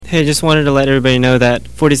Hey, just wanted to let everybody know that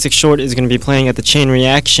 46 Short is going to be playing at the Chain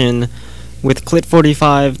Reaction with Clit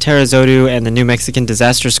 45, Terrazodu, and the New Mexican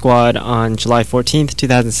Disaster Squad on July 14th,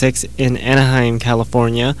 2006 in Anaheim,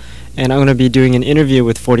 California. And I'm going to be doing an interview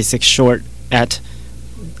with 46 Short at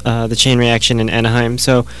the Chain Reaction in Anaheim.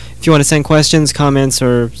 So if you want to send questions, comments,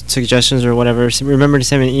 or suggestions or whatever, remember to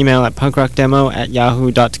send me an email at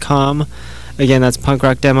punkrockdemo@yahoo.com. Again, that's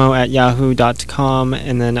punkrockdemo@yahoo.com,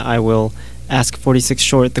 and then I will ask 46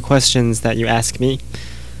 Short the questions that you ask me.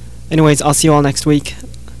 Anyways, I'll see you all next week.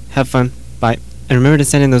 Have fun. Bye. And remember to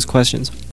send in those questions.